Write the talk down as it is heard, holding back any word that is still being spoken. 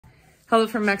Hello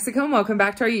from Mexico and welcome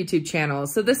back to our YouTube channel.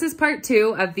 So this is part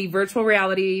 2 of the virtual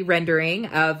reality rendering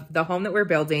of the home that we're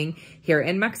building here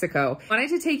in Mexico. I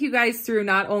wanted to take you guys through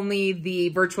not only the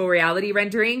virtual reality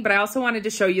rendering, but I also wanted to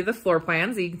show you the floor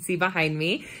plans that you can see behind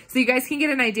me so you guys can get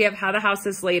an idea of how the house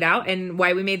is laid out and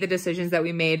why we made the decisions that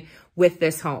we made with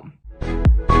this home.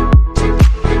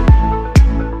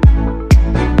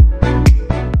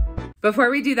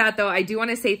 Before we do that though, I do want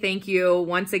to say thank you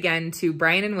once again to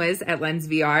Brian and Wisith at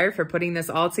LenzVR for putting this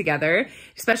all together,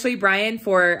 especially Brian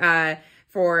for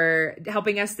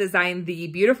helping us design the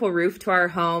beautiful roof to our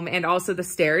home and also the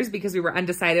stairs because we were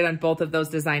undecided on both of those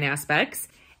design aspects.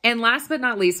 And last but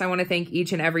not least, I want to thank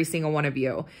each and every single one of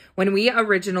you. When we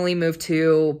originally moved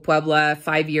to Puebla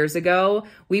 5 years ago,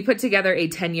 we put together a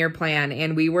 10-year plan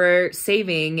and we were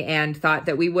saving and thought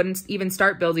that we wouldn't even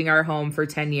start building our home for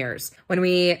 10 years. When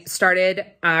we started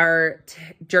our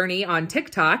journey on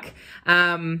TikTok,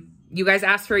 you guys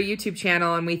asked for a YouTube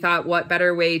channel and we thought what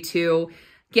better way to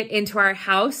get into our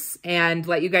house and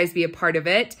let you guys be a part of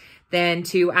it than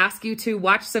to ask you to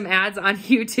watch some ads on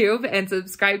YouTube and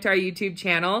subscribe to our YouTube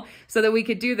channel so that we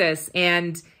could do this.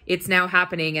 And it's now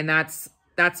happening, and that's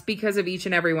because of each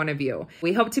and every one of you.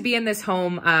 We hope to be in this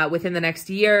home within the next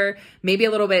year, maybe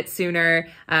a little bit sooner,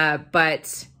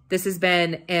 but this has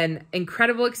been an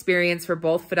incredible experience for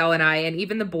both Fidel and I, and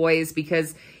even the boys,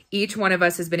 because each one of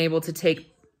us has been able to take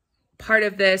part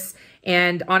of this,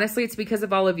 and honestly it's because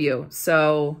of all of you.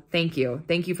 So thank you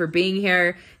for being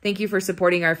here, thank you for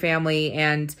supporting our family,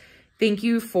 and thank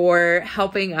you for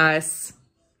helping us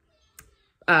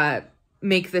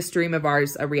make this dream of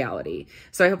ours a reality.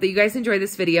 So I hope that you guys enjoy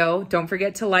this video. Don't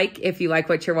forget to like if you like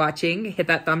what you're watching, hit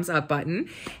that thumbs up button,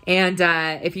 and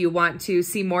if you want to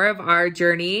see more of our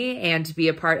journey and be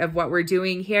a part of what we're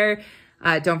doing here,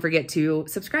 don't forget to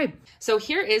subscribe. So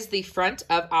here is the front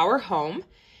of our home.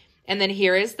 And then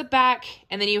here is the back,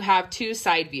 and then you have 2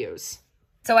 side views.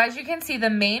 So as you can see, the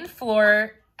main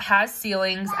floor has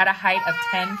ceilings at a height of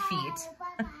 10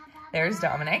 feet. There's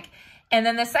Dominic. And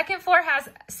then the second floor has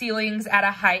ceilings at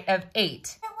a height of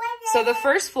 8. So the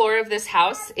first floor of this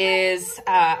house is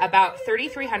about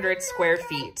 3,300 square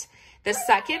feet. The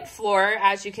second floor,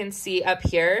 as you can see up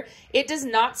here, it does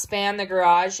not span the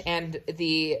garage and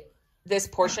this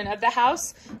portion of the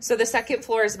house. So the second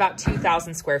floor is about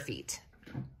 2,000 square feet.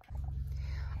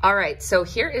 All right, so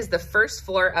here is the first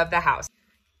floor of the house,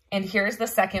 and here's the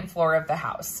second floor of the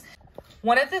house.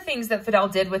 One of the things that Fidel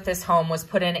did with this home was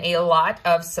put in a lot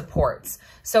of supports.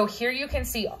 So here you can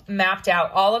see mapped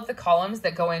out all of the columns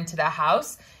that go into the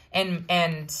house and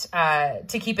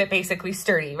to keep it basically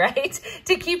sturdy, right?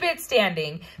 To keep it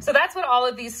standing. So that's what all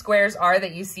of these squares are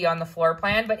that you see on the floor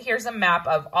plan, but here's a map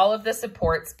of all of the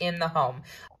supports in the home.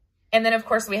 And then of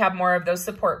course we have more of those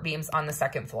support beams on the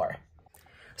second floor.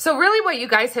 So really what you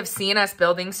guys have seen us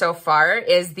building so far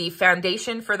is the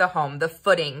foundation for the home, the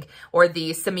footing or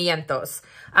the cimientos.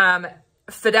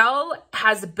 Fidel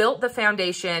has built the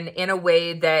foundation in a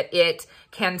way that it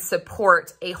can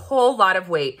support a whole lot of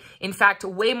weight. In fact,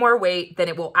 way more weight than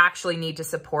it will actually need to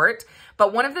support.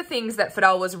 But one of the things that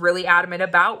Fidel was really adamant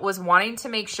about was wanting to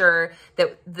make sure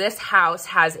that this house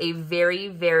has a very,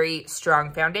 very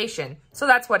strong foundation. So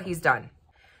that's what he's done.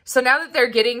 So now that they're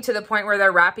getting to the point where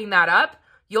they're wrapping that up,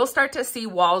 you'll start to see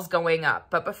walls going up.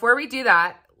 But before we do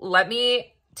that, let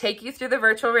me take you through the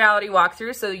virtual reality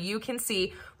walkthrough so you can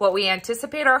see what we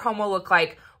anticipate our home will look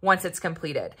like once it's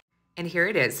completed. And here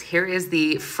it is. Here is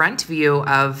the front view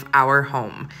of our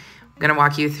home. I'm gonna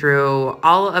walk you through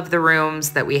all of the rooms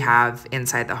that we have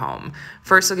inside the home.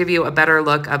 First, I'll give you a better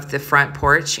look of the front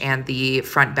porch and the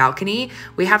front balcony.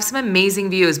 We have some amazing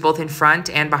views both in front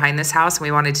and behind this house, and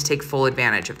we wanted to take full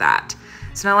advantage of that.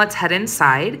 So now let's head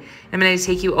inside. I'm going to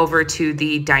take you over to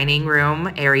the dining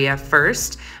room area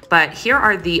first, but here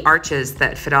are the arches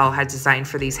that Fidel had designed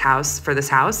for this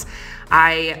house.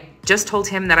 I just told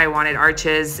him that I wanted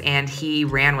arches and he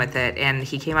ran with it, and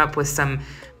he came up with some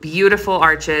beautiful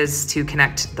arches to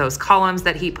connect those columns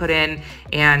that he put in,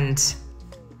 and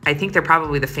I think they're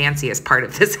probably the fanciest part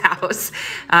of this house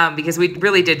because we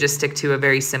really did just stick to a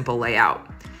very simple layout.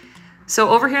 So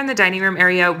over here in the dining room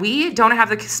area, we don't have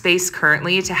the space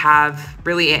currently to have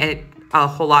really a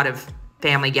whole lot of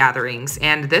family gatherings.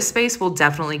 And this space will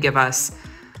definitely give us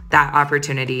that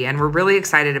opportunity. And we're really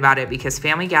excited about it because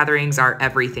family gatherings are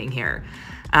everything here.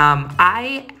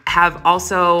 I have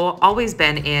also always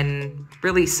been in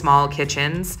really small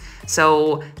kitchens.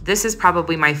 So this is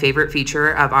probably my favorite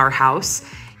feature of our house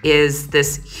is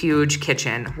this huge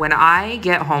kitchen. When I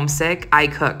get homesick, I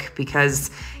cook because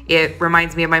it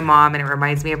reminds me of my mom and it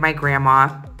reminds me of my grandma.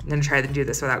 I'm gonna try to do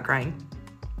this without crying.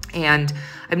 And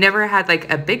I've never had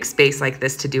like a big space like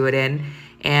this to do it in,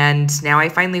 and now I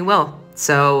finally will.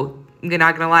 So I'm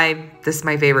not gonna lie, this is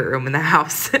my favorite room in the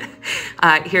house.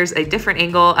 Here's a different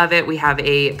angle of it. We have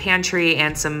a pantry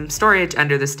and some storage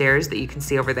under the stairs that you can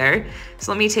see over there.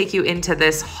 So let me take you into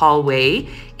this hallway,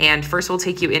 and first we'll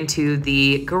take you into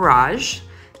the garage.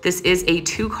 This is a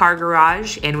 2-car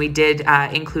garage, and we did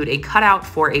include a cutout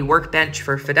for a workbench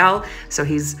for Fidel, so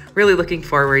he's really looking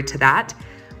forward to that.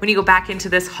 When you go back into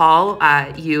this hall,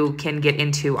 you can get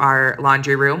into our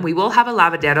laundry room. We will have a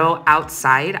lavadero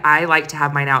outside. I like to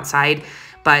have mine outside,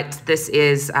 but this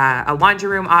is a laundry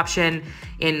room option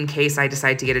in case I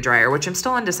decide to get a dryer, which I'm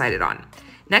still undecided on.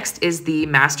 Next is the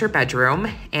master bedroom,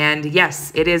 and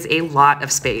yes, it is a lot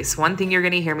of space. One thing you're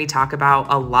gonna hear me talk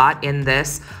about a lot in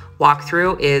this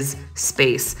walkthrough is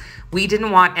space. We didn't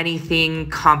want anything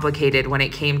complicated when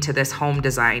it came to this home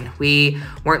design. We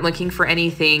weren't looking for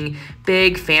anything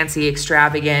big, fancy,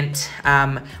 extravagant.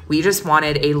 We just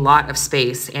wanted a lot of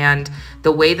space. And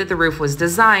the way that the roof was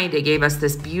designed, it gave us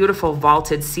this beautiful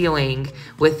vaulted ceiling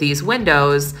with these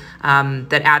windows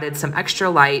that added some extra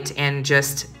light and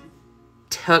just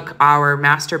took our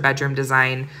master bedroom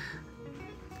design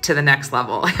to the next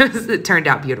level. It turned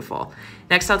out beautiful.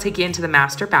 Next, I'll take you into the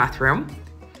master bathroom.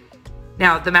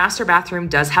 Now, the master bathroom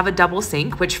does have a double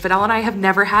sink, which Fidel and I have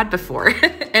never had before.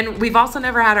 And we've also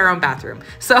never had our own bathroom.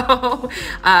 So,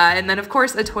 and then of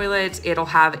course a toilet. It'll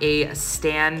have a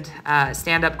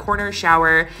stand-up corner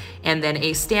shower, and then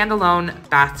a standalone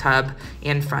bathtub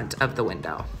in front of the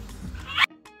window.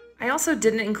 I also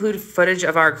didn't include footage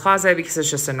of our closet because it's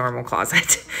just a normal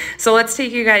closet. So let's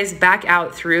take you guys back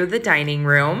out through the dining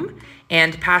room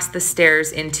and past the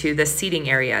stairs into the seating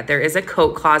area. There is a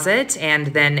coat closet and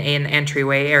then an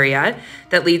entryway area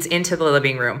that leads into the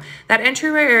living room. That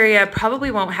entryway area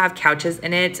probably won't have couches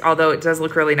in it, although it does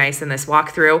look really nice in this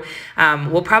walkthrough.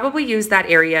 We'll probably use that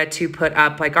area to put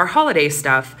up like our holiday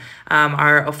stuff,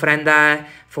 our ofrenda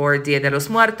for Dia de los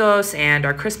Muertos and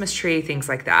our Christmas tree, things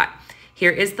like that. Here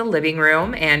is the living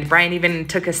room, and Brian even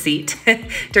took a seat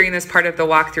during this part of the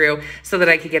walkthrough so that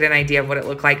I could get an idea of what it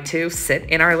looked like to sit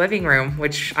in our living room,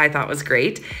 which I thought was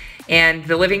great. And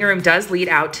the living room does lead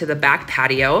out to the back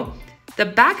patio. The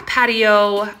back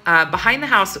patio behind the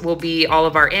house will be all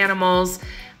of our animals.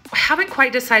 I haven't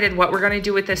quite decided what we're gonna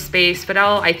do with this space.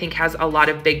 Fidel, I think, has a lot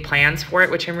of big plans for it,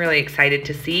 which I'm really excited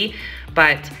to see,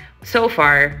 but so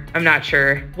far, I'm not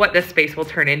sure what this space will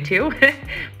turn into,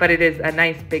 but it is a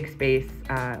nice big space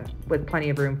with plenty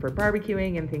of room for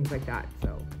barbecuing and things like that.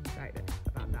 So excited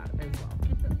about that as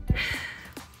well.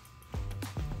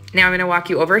 Now I'm gonna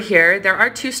walk you over here. There are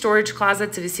 2 storage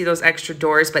closets if you see those extra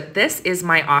doors, but this is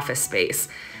my office space.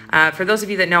 For those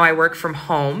of you that know, I work from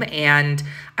home and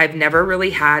I've never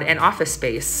really had an office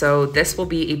space. So this will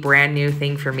be a brand new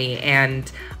thing for me.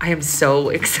 And I am so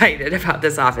excited about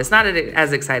this office. Not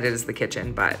as excited as the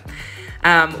kitchen, but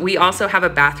we also have a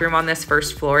bathroom on this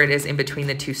first floor. It is in between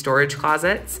the 2 storage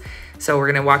closets. So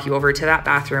we're gonna walk you over to that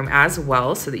bathroom as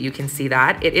well so that you can see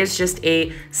that. It is just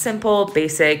a simple,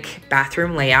 basic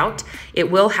bathroom layout. It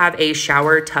will have a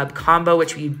shower tub combo,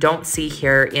 which you don't see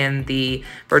here in the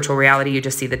virtual reality. You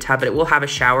just see the tub, but it will have a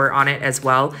shower on it as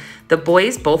well. The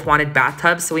boys both wanted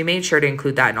bathtubs, so we made sure to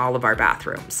include that in all of our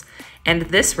bathrooms. And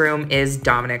this room is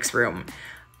Dominic's room.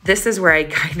 This is where I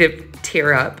kind of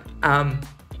tear up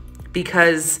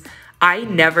because I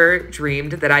never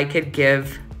dreamed that I could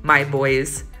give my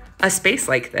boys a space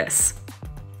like this.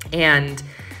 And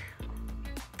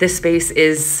this space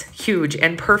is huge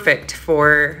and perfect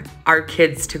for our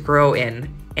kids to grow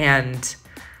in. And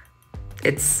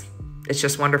it's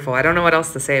just wonderful. I don't know what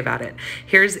else to say about it.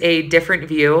 Here's a different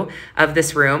view of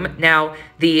this room. Now,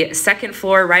 the second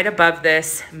floor right above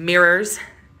this mirrors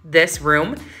this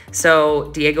room.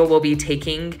 So Diego will be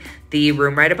taking the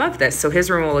room right above this. So his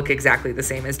room will look exactly the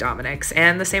same as Dominic's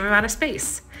and the same amount of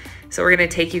space. So we're gonna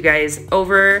take you guys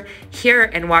over here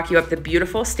and walk you up the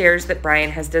beautiful stairs that Brian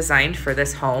has designed for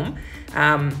this home.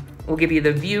 We'll give you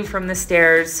the view from the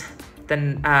stairs,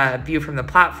 then view from the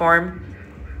platform.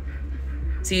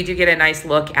 So you do get a nice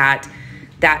look at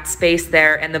that space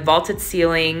there and the vaulted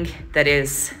ceiling that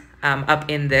is up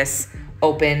in this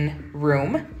open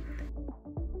room.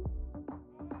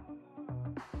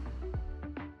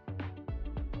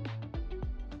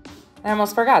 I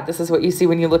almost forgot, this is what you see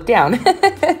when you look down.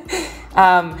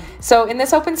 So in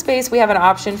this open space, we have an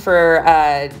option for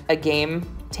a game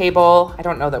table. I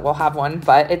don't know that we'll have one,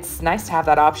 but it's nice to have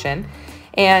that option.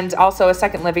 And also a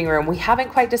second living room. We haven't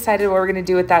quite decided what we're gonna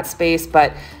do with that space,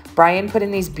 but Brian put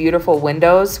in these beautiful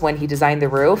windows when he designed the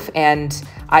roof, and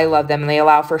I love them. And they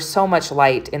allow for so much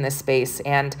light in this space.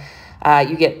 And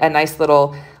you get a nice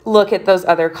little look at those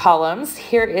other columns.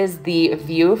 Here is the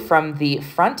view from the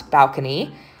front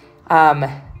balcony.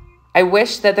 I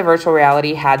wish that the virtual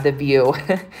reality had the view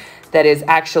that is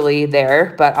actually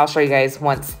there, but I'll show you guys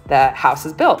once the house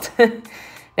is built.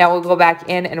 Now we'll go back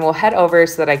in and we'll head over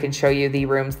so that I can show you the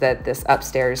rooms that this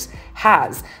upstairs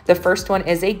has. The first one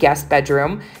is a guest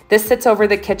bedroom. This sits over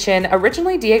the kitchen.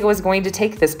 Originally, Diego was going to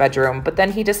take this bedroom, but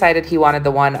then he decided he wanted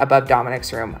the one above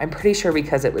Dominic's room. I'm pretty sure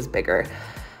because it was bigger.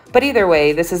 But either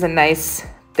way, this is a nice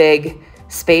big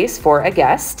space for a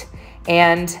guest.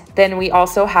 And then we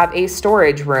also have a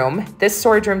storage room. This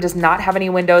storage room does not have any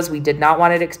windows. We did not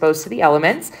want it exposed to the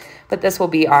elements, but this will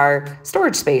be our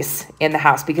storage space in the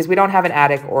house because we don't have an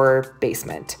attic or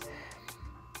basement.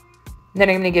 Then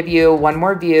I'm gonna give you one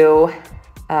more view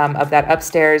of that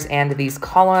upstairs and these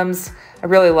columns. I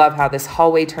really love how this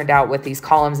hallway turned out with these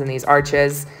columns and these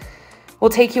arches.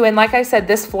 We'll take you in. Like I said,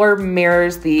 this floor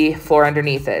mirrors the floor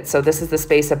underneath it. So this is the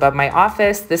space above my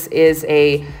office. This is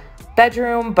a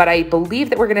bedroom, but I believe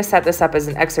that we're gonna set this up as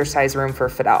an exercise room for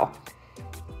Fidel.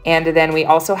 And then we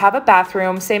also have a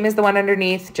bathroom, same as the one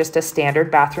underneath, just a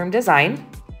standard bathroom design.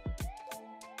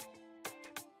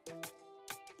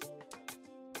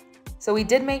 So we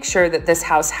did make sure that this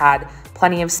house had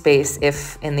plenty of space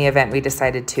if in the event we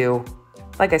decided to,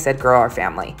 like I said, grow our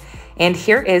family. And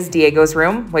here is Diego's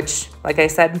room, which, like I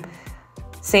said,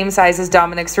 same size as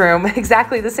Dominic's room,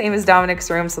 exactly the same as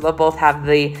Dominic's room. So they'll both have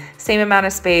the same amount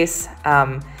of space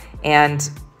and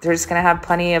they're just gonna have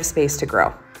plenty of space to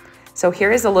grow. So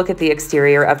here is a look at the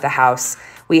exterior of the house.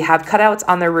 We have cutouts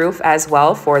on the roof as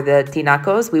well for the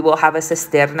tinacos. We will have a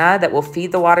cisterna that will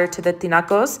feed the water to the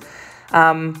tinacos.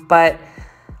 But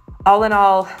all in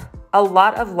all, a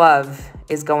lot of love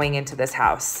is going into this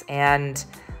house. And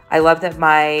I love that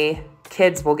my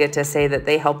kids will get to say that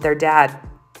they helped their dad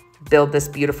build this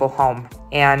beautiful home.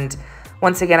 And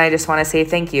once again, I just want to say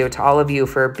thank you to all of you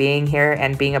for being here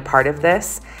and being a part of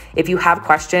this. If you have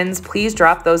questions, please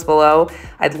drop those below.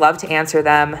 I'd love to answer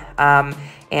them.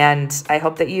 And I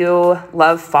hope that you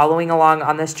love following along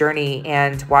on this journey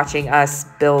and watching us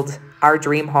build our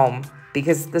dream home,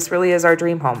 because this really is our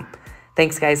dream home.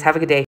 Thanks, guys. Have a good day.